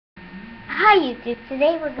Hi YouTube,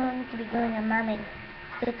 today we're going to be doing a mermaid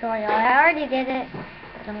tutorial. I already did it,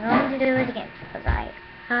 but I'm going to do it again because I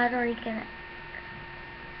had already connected.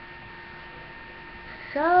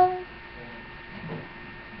 So,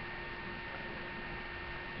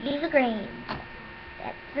 use a green.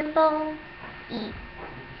 That's simple. E.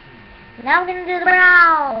 Now we're going to do the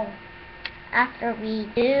brow. After we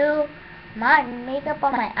do my makeup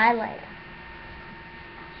on my eyelid.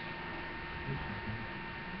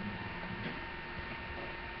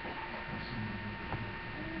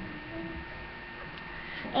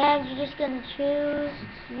 And you're just going to choose,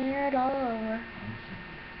 smear it all over.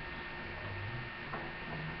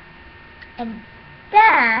 And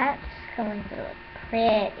that's going to look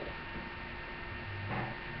pretty.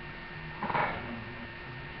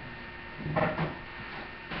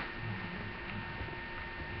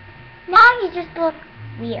 Now you just look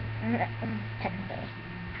weird, technically.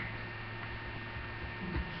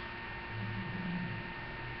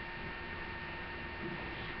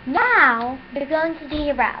 Now, you're going to do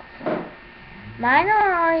your brows. Mine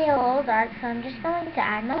are already a little dark, so I'm just going to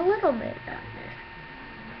add a little bit of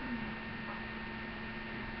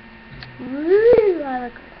this. Woo, I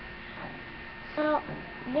look good. So,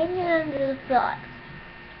 then you're going to do the fillers.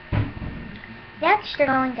 Next, you're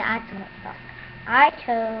going to add some more stuff. I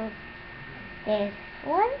chose this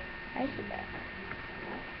one right here.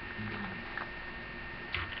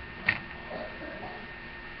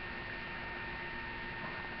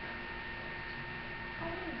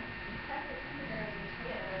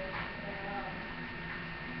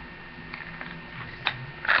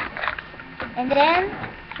 And then,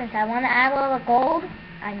 since I want to add a little gold,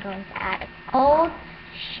 I'm going to add a gold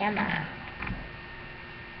shimmer.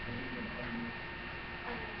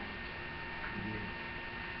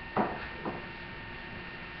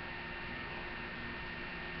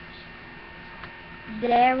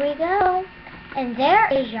 There we go. And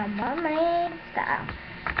there is your mermaid style.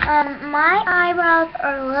 My eyebrows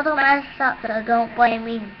are a little messed up, so don't blame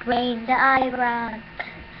me. Brain the eyebrows.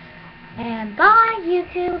 And bye,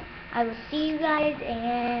 YouTube. I will see you guys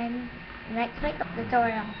in the next makeup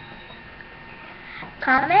tutorial.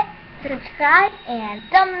 Comment, subscribe, and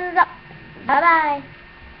thumbs up. Bye-bye.